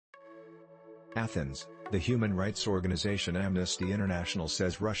Athens, the human rights organization Amnesty International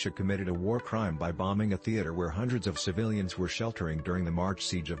says Russia committed a war crime by bombing a theater where hundreds of civilians were sheltering during the March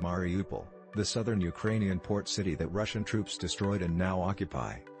siege of Mariupol, the southern Ukrainian port city that Russian troops destroyed and now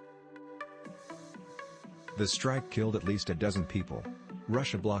occupy. The strike killed at least a dozen people.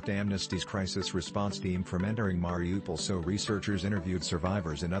 Russia blocked Amnesty's crisis response team from entering Mariupol, so researchers interviewed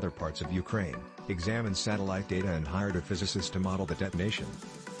survivors in other parts of Ukraine, examined satellite data and hired a physicist to model the detonation.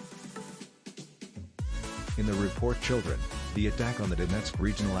 In the report Children, the attack on the Donetsk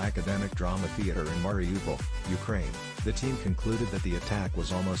Regional Academic Drama Theater in Mariupol, Ukraine, the team concluded that the attack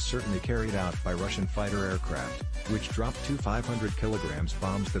was almost certainly carried out by Russian fighter aircraft, which dropped two 500 kg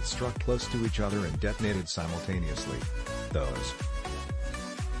bombs that struck close to each other and detonated simultaneously.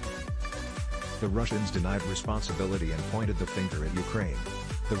 The Russians denied responsibility and pointed the finger at Ukraine.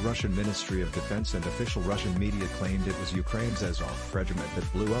 The Russian Ministry of Defense and official Russian media claimed it was Ukraine's Azov regiment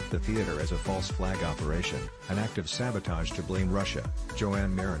that blew up the theater as a false flag operation, an act of sabotage to blame Russia.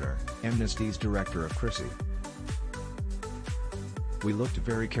 Joanne Mariner, Amnesty's director of CRISI. We looked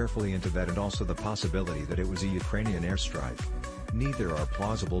very carefully into that and also the possibility that it was a Ukrainian airstrike. Neither are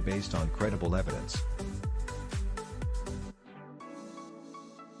plausible based on credible evidence.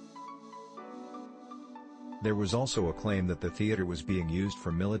 There was also a claim that the theater was being used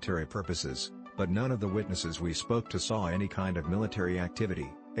for military purposes, but none of the witnesses we spoke to saw any kind of military activity,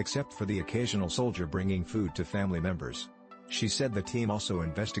 except for the occasional soldier bringing food to family members. She said the team also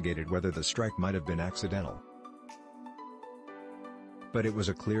investigated whether the strike might have been accidental. But it was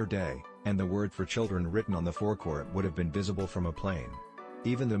a clear day, and the word for children written on the forecourt would have been visible from a plane.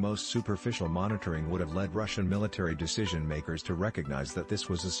 Even the most superficial monitoring would have led Russian military decision-makers to recognize that this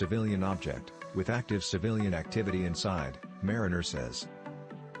was a civilian object, with active civilian activity inside, Mariner says.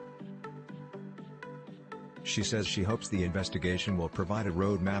 She says she hopes the investigation will provide a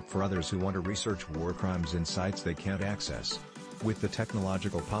roadmap for others who want to research war crimes in sites they can't access. With the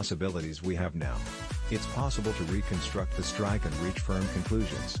technological possibilities we have now, it's possible to reconstruct the strike and reach firm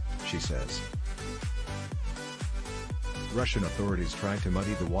conclusions, she says. Russian authorities tried to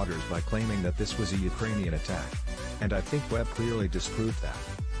muddy the waters by claiming that this was a Ukrainian attack. And I think Webb clearly disproved that.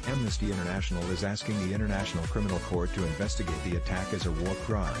 Amnesty International is asking the International Criminal Court to investigate the attack as a war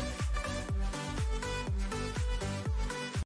crime.